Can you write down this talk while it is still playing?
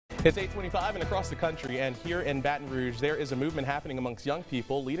It's 8:25 and across the country and here in Baton Rouge, there is a movement happening amongst young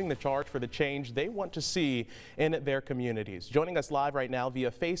people leading the charge for the change they want to see in their communities. Joining us live right now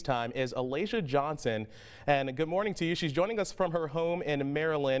via FaceTime is Alaysia Johnson. And good morning to you. She's joining us from her home in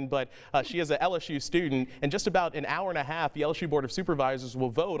Maryland, but she is an LSU student. In just about an hour and a half, the LSU Board of Supervisors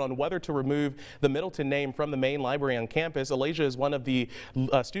will vote on whether to remove the Middleton name from the main library on campus. Alaysia is one of the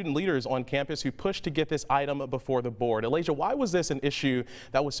student leaders on campus who pushed to get this item before the board. Alaysia, why was this an issue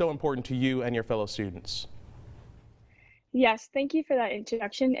that was so important to you and your fellow students? Yes, thank you for that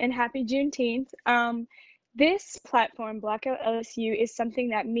introduction and happy Juneteenth. This platform, Black LSU, is something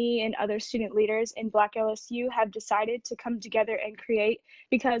that me and other student leaders in Black LSU have decided to come together and create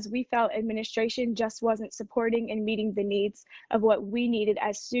because we felt administration just wasn't supporting and meeting the needs of what we needed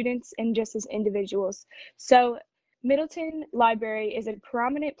as students and just as individuals. So Middleton Library is a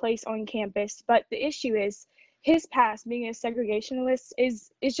prominent place on campus, but the issue is his past being a segregationalist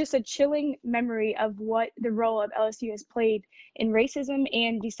is just a chilling memory of what the role of LSU has played in racism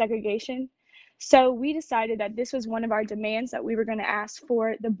and desegregation. So we decided that this was one of our demands that we were going to ask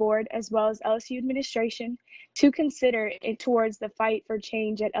for the board as well as LSU administration to consider it towards the fight for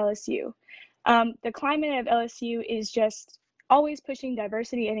change at LSU. The climate of LSU is just always pushing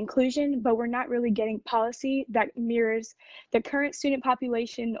diversity and inclusion, but we're not really getting policy that mirrors the current student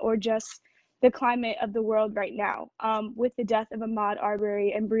population or just the climate of the world right now. With the death of Ahmaud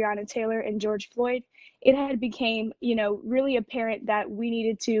Arbery and Breonna Taylor and George Floyd, it had became, really apparent that we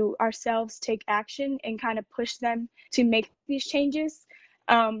needed to ourselves take action and kind of push them to make these changes.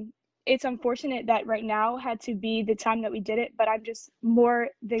 It's unfortunate that right now had to be the time that we did it, but I'm just more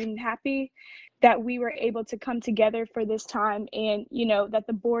than happy that we were able to come together for this time and, that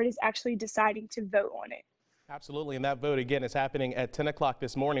the board is actually deciding to vote on it. Absolutely, and that vote again is happening at 10 o'clock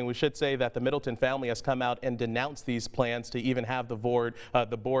this morning. We should say that the Middleton family has come out and denounced these plans to even have the board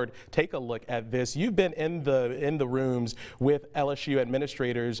take a look at this. You've been in the rooms with LSU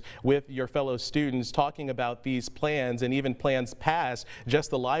administrators, with your fellow students, talking about these plans and even plans past just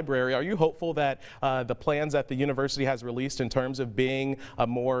the library. Are you hopeful that the plans that the university has released in terms of being a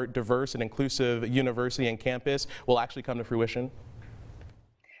more diverse and inclusive university and campus will actually come to fruition?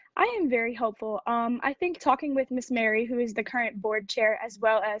 I am very hopeful. I think talking with Miss Mary, who is the current board chair, as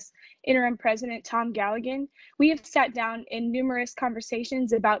well as interim president Tom Galligan, we have sat down in numerous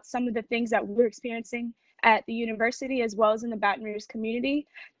conversations about some of the things that we're experiencing at the university as well as in the Baton Rouge community.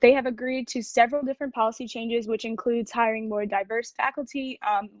 They have agreed to several different policy changes, which includes hiring more diverse faculty,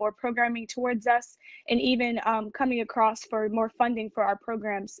 more programming towards us, and even coming across for more funding for our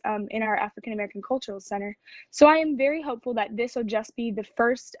programs in our African American Cultural Center. So I am very hopeful that this will just be the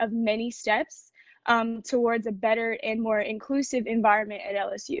first of many steps towards a better and more inclusive environment at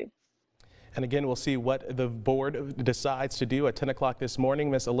LSU. And again, we'll see what the board decides to do at 10 o'clock this morning.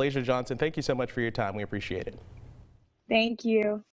 Miss Alaysia Johnson, thank you so much for your time. We appreciate it. Thank you.